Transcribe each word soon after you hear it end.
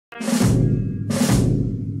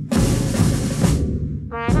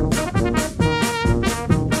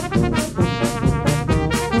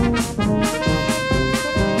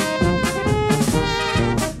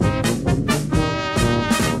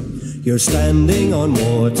You're standing on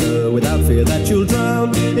water without fear that you'll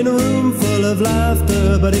drown, in a room full of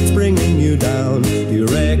laughter, but it's bringing you down. Do you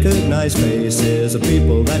recognize faces of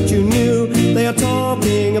people that you knew? They are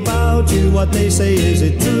talking about you, what they say, is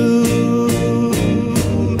it true?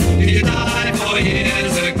 Did you die 4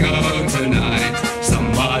 years ago tonight?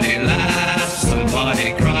 Somebody laughs,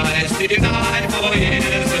 somebody cries. Did you die 4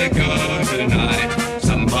 years ago tonight?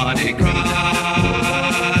 Somebody cries,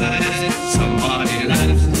 somebody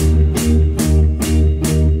laughs.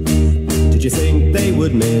 Did you think they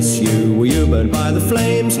would miss you? Were you burned by the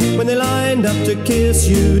flames when they lined up to kiss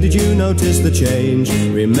you? Did you notice the change?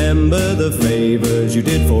 Remember the favors you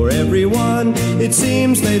did for everyone? It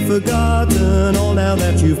seems they've forgotten all now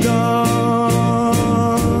that you've gone.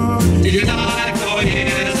 Did you die 4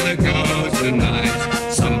 years ago tonight?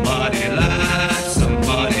 Somebody laughs,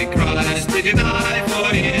 somebody cries. Did you die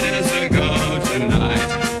 4 years ago tonight?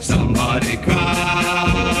 Somebody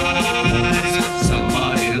cries,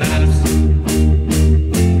 somebody laughs.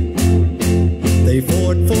 They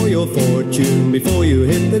fought for your fortune before you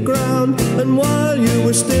hit the ground, and while you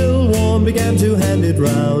were still warm began to hand it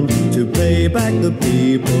round. To pay back the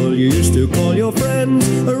people you used to call your friends,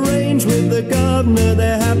 arrange with the governor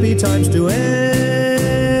their happy times to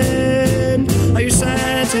end. Are you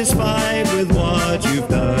satisfied with what you've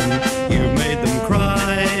done? You've made them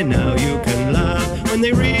cry, now you can laugh when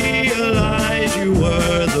they realize you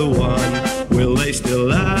were the one. Will they still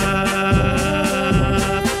laugh?